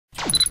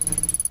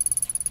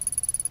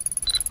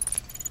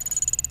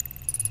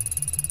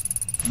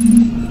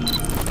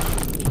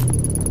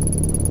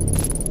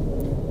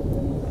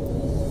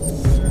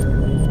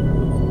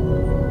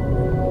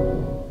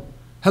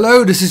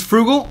Hello, this is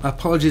Froogle.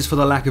 Apologies for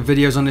the lack of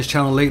videos on this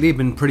channel lately, I've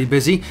been pretty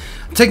busy.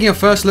 Taking a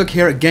first look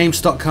here at Game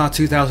Stock Car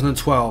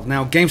 2012.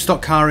 Now, Game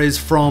Stock Car is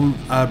from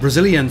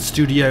Brazilian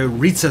studio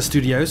Reiza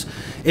Studios.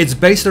 It's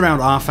based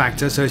around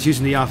R-Factor, so it's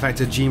using the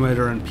R-Factor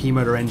G-Motor and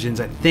P-Motor engines,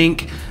 I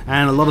think,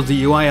 and a lot of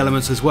the UI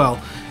elements as well.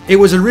 It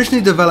was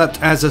originally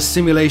developed as a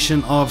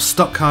simulation of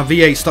stock car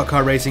V8 stock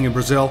car racing in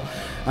Brazil.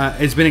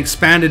 It's been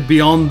expanded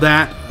beyond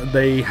that.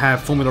 They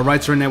have Formula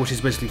Reiza in there, which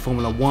is basically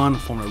Formula 1,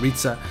 Formula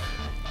Reiza.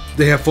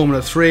 They have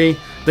Formula 3.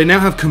 They now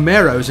have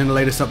Camaros in the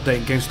latest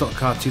update, Game Stock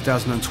Car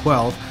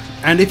 2012.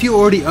 And if you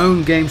already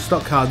own Game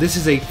Stock Car, this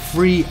is a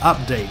free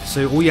update.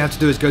 So all you have to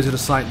do is go to the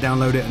site,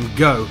 download it, and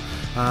go.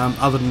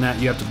 Other than that,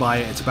 you have to buy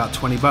it. It's about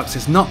 20 bucks.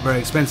 It's not very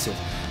expensive.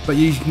 But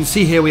you can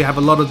see here we have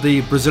a lot of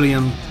the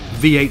Brazilian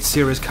V8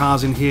 series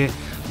cars in here.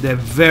 They're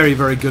very,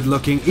 very good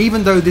looking.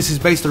 Even though this is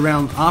based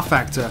around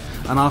R-Factor,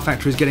 and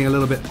R-Factor is getting a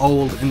little bit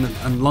old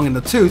and long in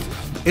the tooth,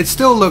 it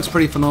still looks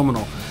pretty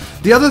phenomenal.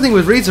 The other thing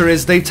with Reiza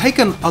is they've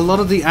taken a lot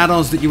of the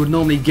add-ons that you would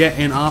normally get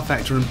in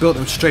R-Factor and built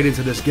them straight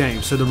into this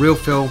game. So the Real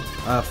Feel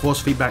force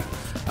feedback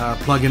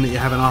plugin that you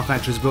have in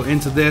R-Factor is built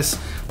into this.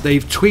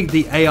 They've tweaked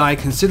the AI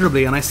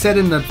considerably, and I said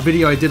in the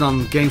video I did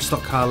on Game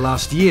Stock Car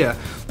last year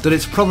that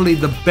it's probably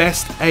the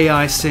best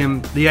AI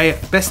sim,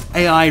 best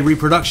AI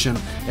reproduction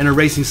in a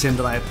racing sim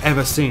that I have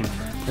ever seen.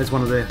 There's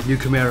one of the new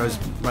Camaros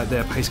right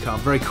there, pace car,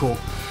 very cool.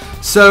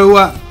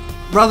 So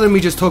rather than me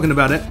just talking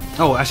about it,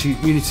 oh, actually,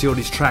 you need to see all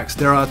these tracks.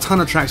 There are a ton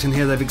of tracks in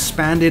here. They've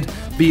expanded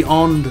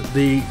beyond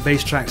the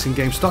base tracks in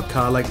Game Stock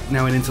Car. Like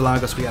now in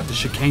Interlagos, we have the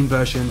chicane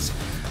versions.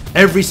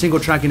 Every single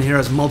track in here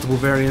has multiple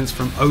variants,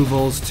 from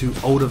ovals to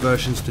older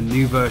versions to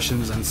new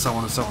versions, and so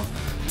on and so on.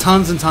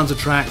 Tons and tons of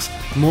tracks.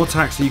 More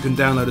tracks that you can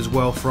download as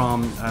well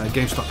from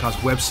Game Stock Car's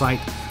website.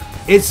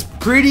 It's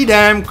pretty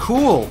damn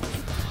cool.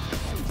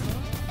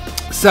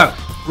 So,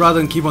 rather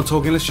than keep on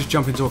talking, let's just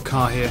jump into a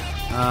car here.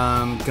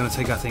 I'm going to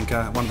take, I think,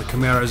 one of the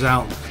Camaros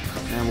out,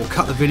 and we'll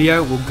cut the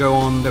video. We'll go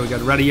on, there we go,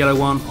 the ruddy yellow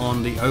one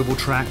on the oval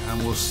track,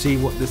 and we'll see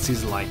what this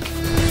is like.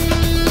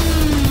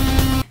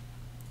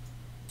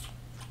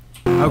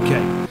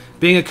 Okay,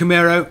 being a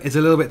Camaro, it's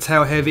a little bit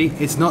tail heavy.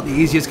 It's not the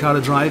easiest car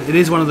to drive. It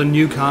is one of the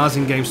new cars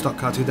in Game Stock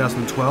Car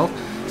 2012,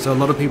 so a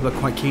lot of people are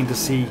quite keen to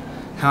see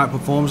how it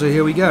performs, so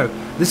here we go.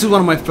 This is one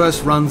of my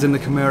first runs in the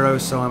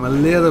Camaro, so I'm a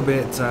little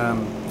bit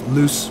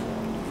loose.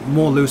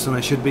 More loose than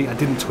I should be. I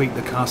didn't tweak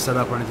the car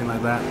setup or anything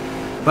like that,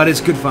 but it's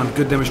good fun,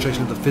 good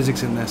demonstration of the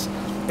physics in this.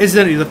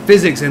 Incidentally, the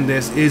physics in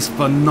this is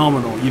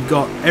phenomenal. You've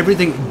got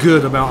everything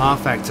good about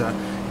R-Factor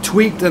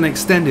tweaked and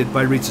extended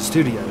by Reiza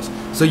Studios.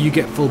 So you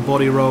get full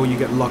body roll, you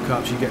get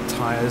lockups, you get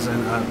tires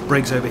and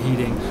brakes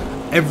overheating.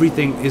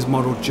 Everything is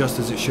modeled just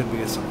as it should be.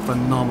 It's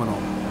phenomenal.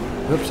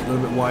 Oops, a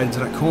little bit wide into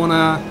that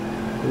corner,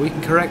 but we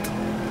can correct.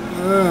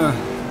 A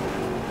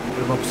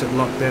bit of opposite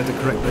lock there to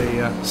correct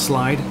the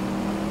slide.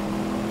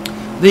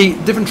 The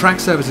different track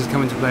surfaces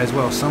come into play as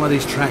well. Some of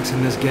these tracks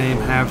in this game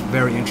have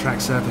varying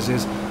track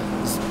surfaces.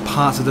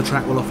 Parts of the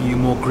track will offer you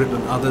more grip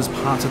than others.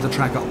 Parts of the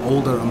track are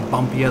older and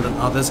bumpier than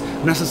others.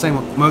 And that's the same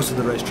with most of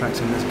the race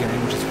tracks in this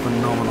game, which is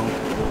phenomenal.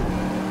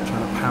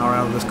 Trying to power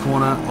out of this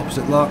corner.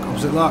 Opposite lock,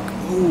 opposite lock.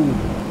 Ooh,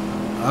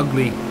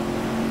 ugly.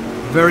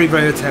 Very,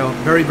 very tail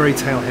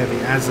heavy,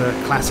 as a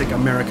classic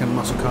American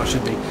muscle car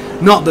should be.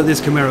 Not that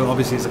this Camaro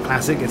obviously is a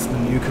classic, it's the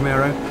new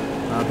Camaro,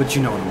 but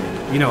you know what I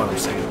mean. You know what I'm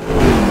saying.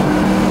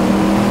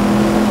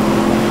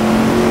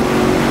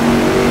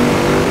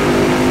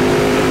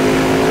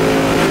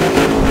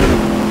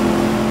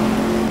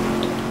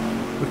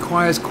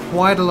 Requires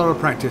quite a lot of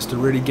practice to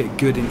really get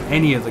good in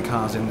any of the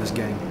cars in this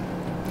game,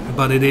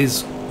 but it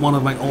is one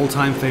of my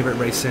all-time favorite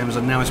race sims,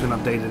 and now it's been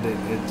updated.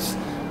 It's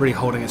really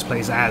holding its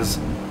place as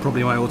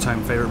probably my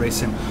all-time favorite race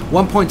sim.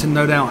 One point to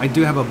note out, I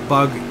do have a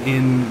bug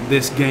in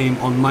this game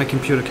on my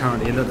computer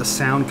currently, in that the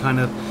sound kind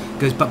of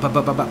goes bup bup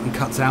bup bup bup and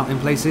cuts out in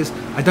places.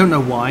 I don't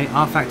know why.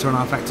 R-Factor and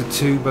R-Factor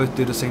 2 both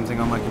do the same thing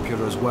on my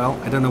computer as well.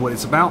 I don't know what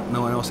it's about.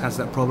 No one else has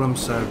that problem,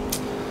 so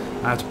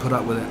I have to put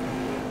up with it.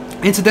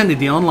 Incidentally,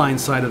 the online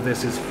side of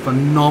this is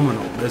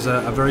phenomenal. There's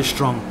a very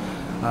strong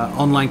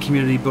online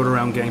community built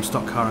around Game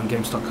Stock Car and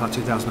Game Stock Car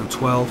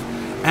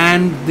 2012,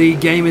 and the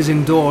game is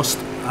endorsed,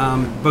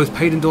 both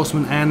paid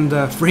endorsement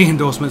and free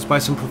endorsements by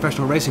some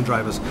professional racing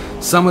drivers.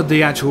 Some of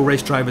the actual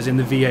race drivers in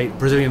the V8,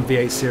 Brazilian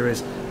V8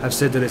 series have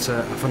said that it's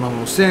a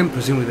phenomenal sim.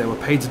 Presumably they were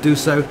paid to do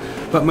so,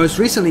 but most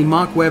recently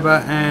Mark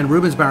Webber and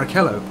Rubens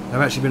Barrichello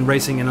have actually been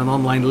racing in an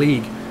online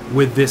league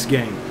with this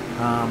game.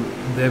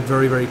 They're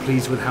very, very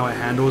pleased with how it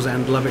handles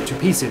and love it to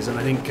pieces, and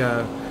I think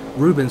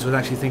Rubens was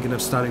actually thinking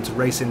of starting to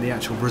race in the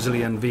actual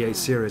Brazilian V8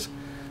 series.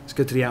 Let's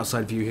go to the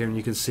outside view here and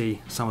you can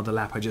see some of the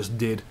lap I just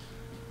did.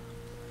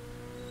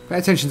 Pay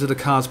attention to the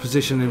car's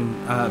position in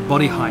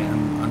body height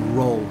and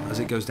roll as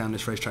it goes down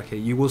this racetrack here.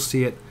 You will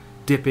see it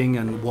dipping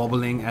and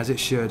wobbling as it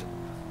should.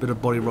 Bit of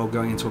body roll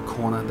going into a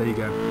corner. There you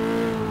go.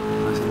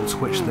 Nice little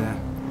twitch there.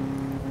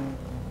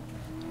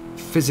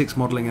 Physics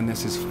modeling in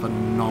this is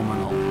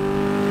phenomenal.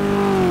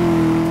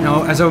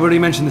 Now, as I already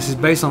mentioned, this is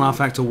based on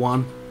R-Factor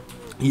 1.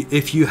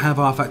 If you have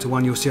rFactor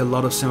 1, you'll see a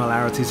lot of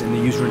similarities in the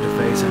user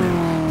interface and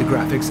in the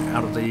graphics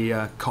out of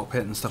the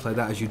cockpit and stuff like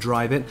that as you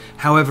drive it.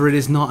 However, it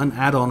is not an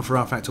add-on for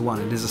rFactor 1.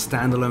 It is a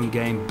standalone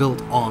game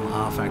built on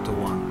rFactor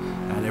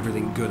 1 and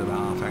everything good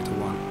about rFactor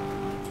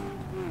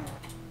 1.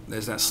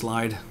 There's that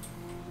slide.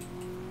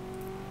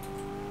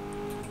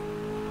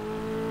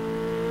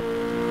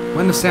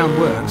 When the sound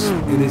works,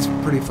 it is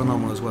pretty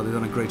phenomenal as well. They've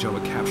done a great job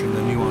of capturing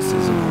the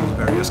nuances of all the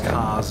various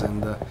cars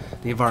and the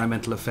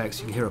environmental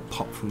effects. You can hear a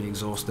pop from the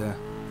exhaust there.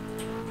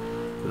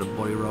 Bit of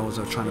body rolls.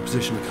 They're trying to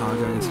position the car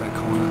going into that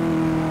corner.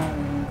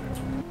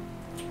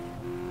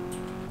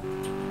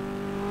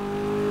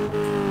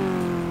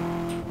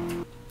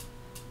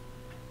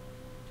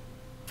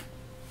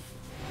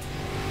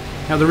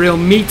 Now the real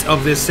meat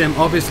of this sim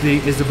obviously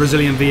is the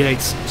Brazilian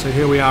V8s. So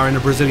here we are in a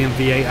Brazilian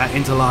V8 at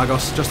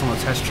Interlagos, just on a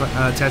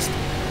test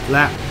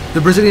lap.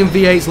 The Brazilian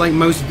V8s, like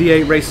most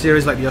V8 race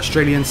series, like the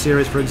Australian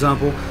series for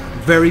example,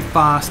 very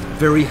fast,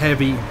 very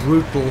heavy,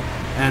 brutal,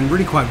 and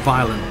really quite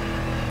violent.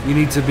 You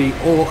need to be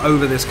all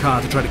over this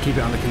car to try to keep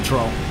it under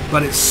control,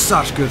 but it's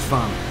such good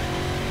fun.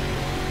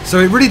 So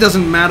it really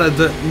doesn't matter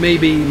that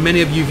maybe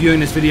many of you viewing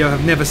this video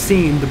have never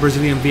seen the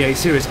Brazilian V8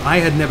 series. I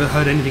had never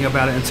heard anything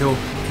about it until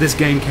this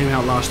game came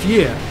out last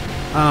year.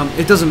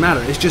 It doesn't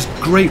matter, it's just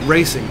great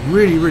racing,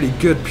 really, really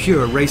good,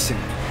 pure racing.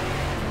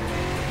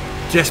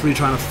 Desperately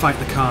trying to fight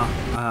the car,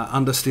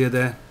 understeer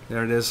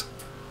there it is.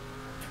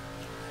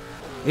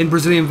 In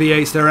Brazilian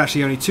V8s there are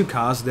actually only two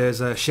cars,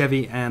 there's a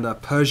Chevy and a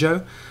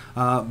Peugeot.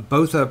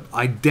 Both are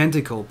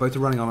identical, both are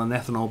running on an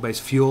ethanol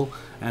based fuel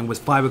and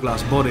with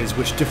fiberglass bodies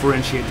which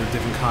differentiate the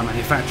different car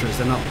manufacturers.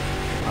 They're not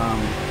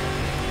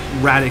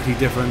radically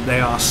different, they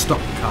are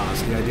stock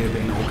cars, the idea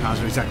being all cars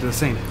are exactly the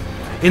same.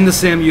 In the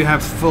sim you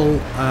have full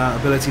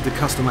ability to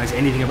customize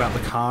anything about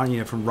the car, you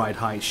know, from ride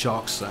height,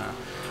 shocks,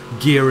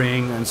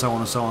 gearing and so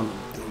on and so on.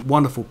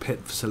 Wonderful pit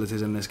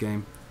facilities in this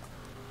game.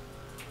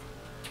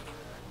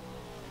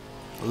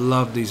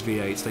 Love these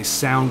V8s, they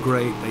sound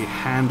great, they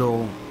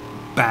handle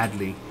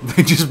badly.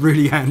 They just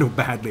really handle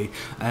badly,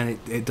 and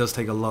it does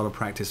take a lot of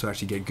practice to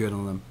actually get good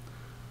on them.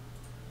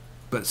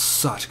 But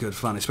such good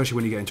fun, especially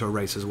when you get into a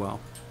race as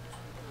well.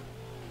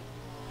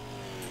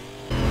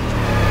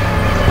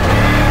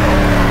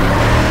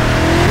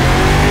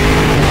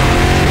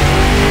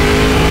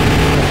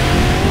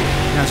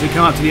 As we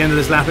come up to the end of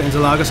this lap at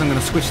Interlagos, I'm going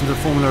to switch into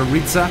Formula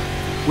Reiza,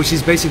 which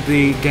is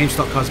basically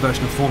GameStop Car's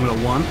version of Formula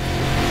 1.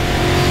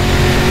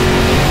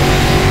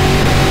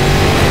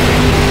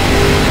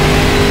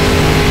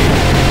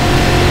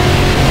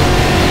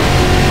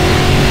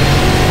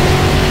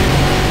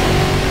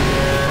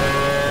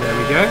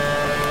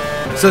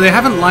 So they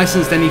haven't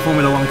licensed any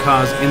Formula 1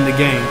 cars in the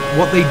game.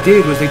 What they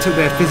did was they took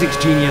their physics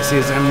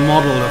geniuses and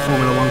modeled a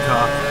Formula 1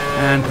 car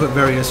and put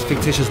various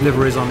fictitious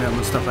liveries on them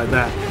and stuff like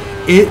that.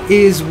 It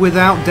is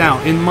without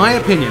doubt, in my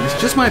opinion, it's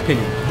just my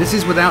opinion, this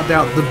is without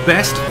doubt the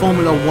best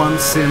Formula 1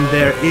 sim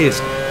there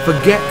is.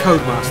 Forget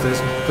Codemasters,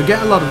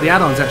 forget a lot of the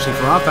add-ons actually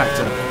for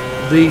rFactor.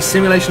 The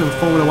simulation of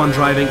Formula 1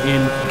 driving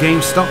in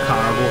GameStop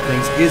Car of all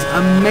things is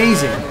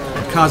amazing.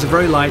 The cars are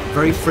very light,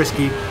 very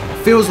frisky.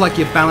 Feels like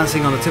you're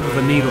balancing on the tip of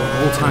a needle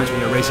at all times when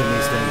you're racing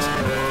these things.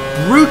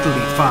 Brutally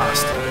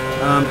fast,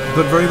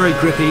 but very, very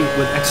grippy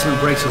with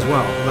excellent brakes as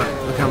well.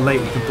 Look how late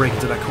you can brake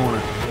into that corner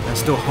and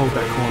still hold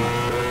that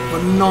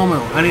corner.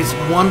 Phenomenal, and it's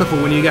wonderful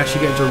when you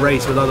actually get into a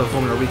race with other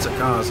Formula Reiza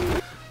cars.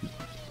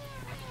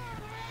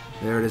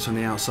 There it is from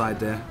the outside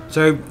there.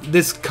 So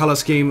this color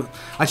scheme,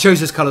 I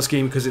chose this color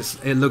scheme because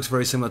it looks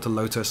very similar to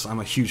Lotus. I'm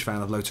a huge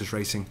fan of Lotus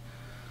racing.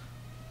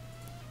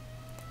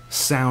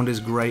 Sound is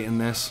great in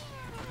this.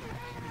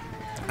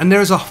 And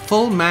there is a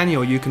full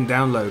manual you can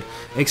download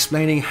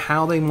explaining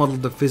how they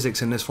modeled the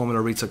physics in this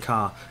Formula Reiza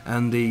car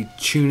and the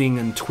tuning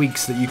and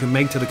tweaks that you can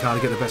make to the car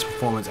to get the best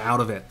performance out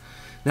of it.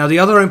 Now the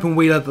other open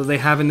wheeler that they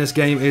have in this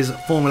game is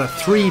Formula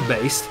 3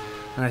 based,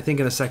 and I think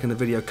in a second the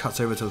video cuts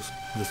over to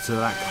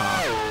that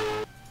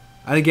car.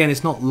 And again,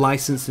 it's not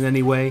licensed in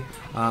any way,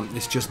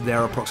 it's just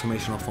their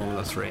approximation of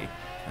Formula 3,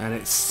 and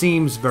it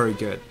seems very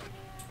good.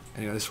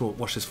 Anyway, let's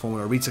watch this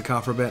Formula Reiza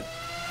car for a bit,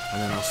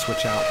 and then I'll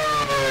switch out.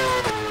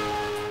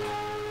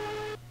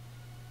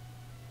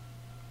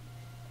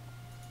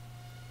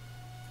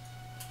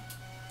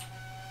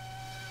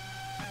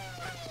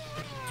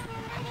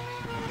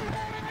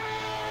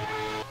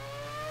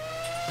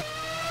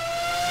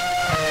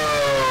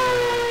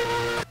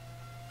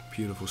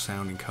 Beautiful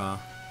sounding car.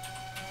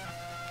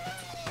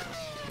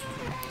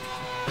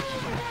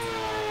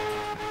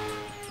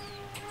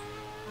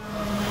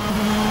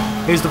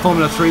 Here's the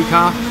Formula 3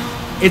 car.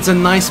 It's a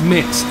nice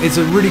mix. It's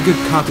a really good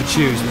car to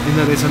choose in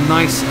that it's a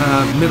nice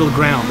middle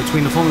ground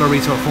between the Formula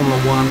Reiza or Formula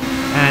 1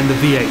 and the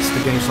V8s,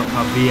 the GameStop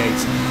car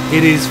V8s.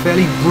 It is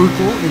fairly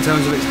brutal in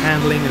terms of its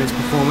handling and its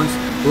performance,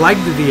 like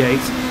the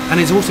V8s,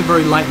 and it's also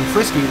very light and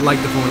frisky like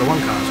the Formula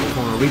 1 cars or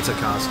Formula Reiza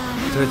cars.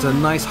 So it's a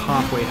nice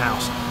halfway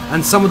house. And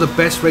some of the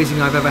best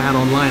racing I've ever had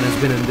online has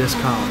been in this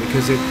car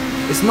because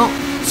it's not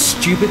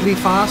stupidly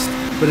fast,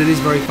 but it is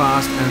very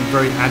fast and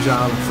very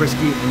agile and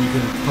frisky, and you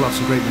can pull off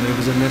some great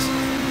maneuvers in this.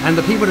 And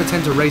the people that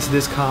tend to race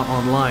this car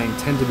online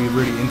tend to be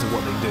really into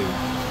what they do.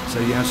 So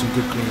you have some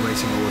good clean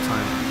racing all the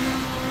time.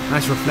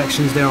 Nice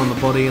reflections there on the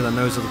body and the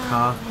nose of the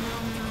car.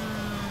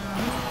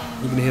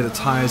 You can hear the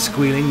tyres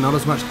squealing, not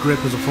as much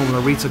grip as a Formula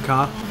Rita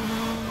car.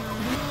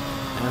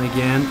 And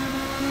again,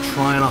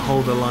 trying to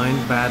hold the line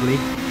badly.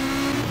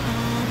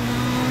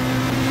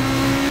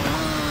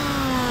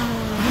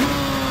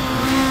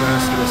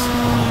 First to this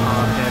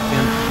hard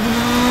hairpin.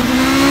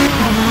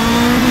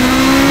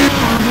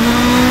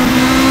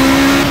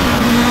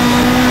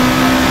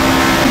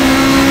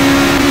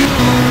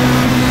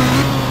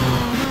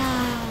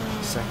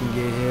 Second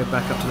gear here,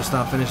 back up to the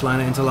start-finish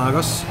line at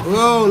Interlagos.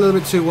 Whoa, a little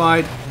bit too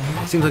wide.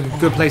 Seems like a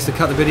good place to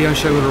cut the video and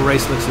show what a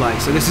race looks like.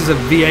 So this is a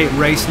V8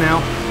 race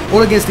now,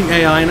 all against the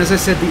AI, and as I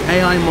said, the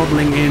AI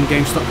modeling in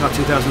Game Stock Car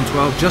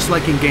 2012, just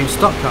like in Game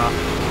Stock Car,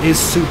 is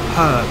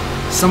superb.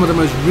 Some of the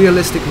most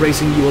realistic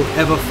racing you will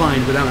ever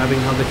find without having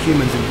other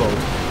humans involved.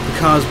 The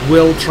cars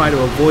will try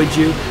to avoid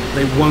you,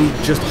 they won't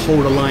just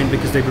hold a line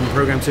because they've been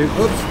programmed to.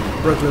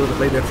 Oops, broke a little bit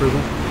late there,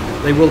 Froogle.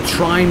 They will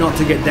try not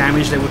to get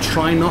damaged, they will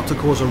try not to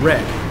cause a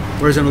wreck.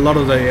 Whereas in a lot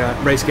of the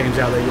race games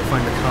out there, you'll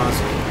find the cars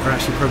are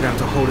actually programmed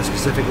to hold a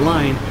specific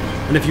line,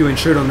 and if you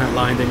intrude on that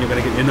line, then you're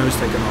going to get your nose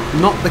taken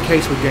off. Not the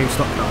case with Game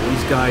Stock Car.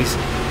 These guys,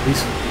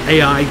 these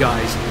AI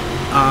guys,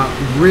 are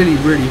really,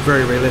 really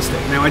very realistic.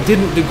 Now, I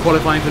didn't do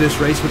qualifying for this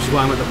race, which is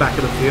why I'm at the back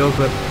of the field,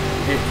 but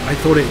I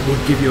thought it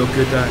would give you a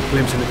good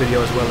glimpse in the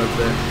video as well of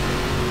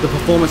the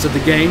performance of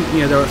the game.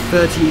 You know, there are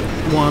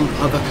 31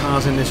 other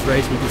cars in this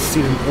race. We can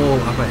see them all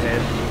up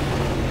ahead.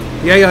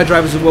 The AI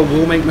drivers as well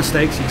will make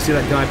mistakes. You can see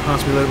that guy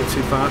passed me a little bit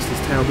too fast. His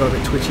tail got a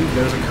bit twitchy.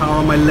 There's a car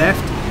on my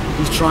left.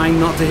 He's trying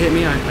not to hit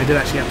me. I did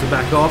actually have to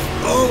back off.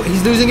 Oh,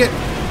 he's losing it.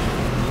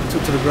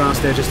 Took to the grass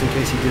there just in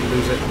case he did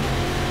lose it.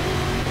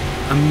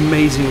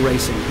 Amazing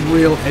racing.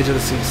 Real edge of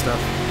the seat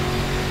stuff.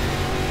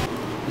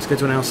 Let's go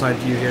to an outside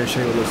view here and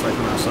show you what it looks like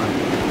from outside.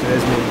 So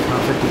there's me, car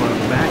 51 on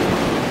the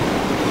back.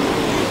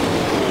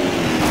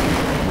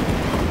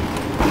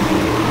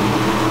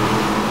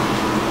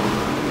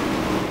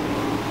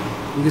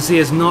 You can see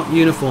it's not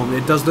uniform.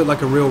 It does look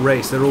like a real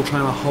race. They're all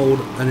trying to hold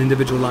an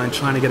individual line,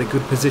 trying to get a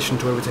good position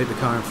to overtake the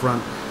car in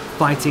front,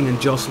 fighting and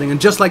jostling. And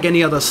just like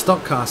any other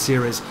stock car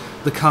series,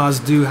 the cars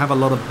do have a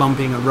lot of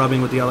bumping and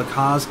rubbing with the other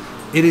cars.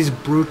 It is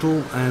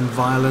brutal and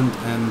violent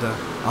and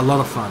a lot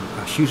of fun,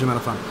 a huge amount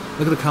of fun.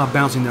 Look at the car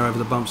bouncing there over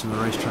the bumps in the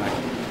racetrack.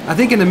 I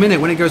think in a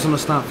minute, when it goes on the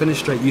start-finish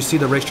straight, you see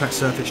the racetrack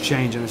surface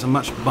change, and it's a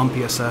much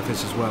bumpier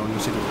surface as well, and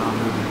you'll see the car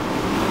moving.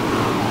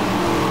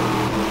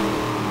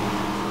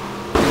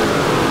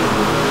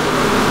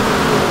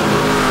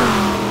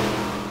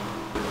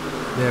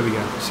 There we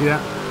go. See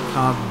that?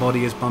 Car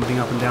body is bumping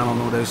up and down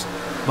on all those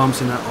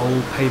bumps in that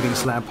old paving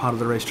slab part of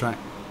the racetrack.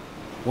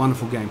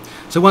 Wonderful game.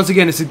 So once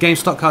again, this is Game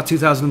Stock Car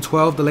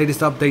 2012, the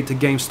latest update to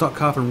Game Stock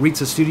Car from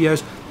Reiza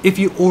Studios. If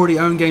you already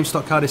own Game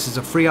Stock Car, this is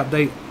a free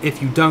update.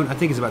 If you don't, I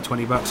think it's about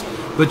 20 bucks.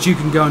 But you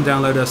can go and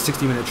download a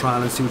 60-minute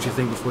trial and see what you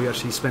think before you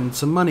actually spend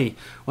some money.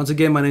 Once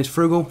again, my name's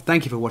Froogle.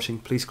 Thank you for watching.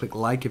 Please click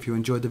like if you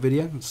enjoyed the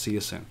video, and see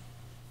you soon.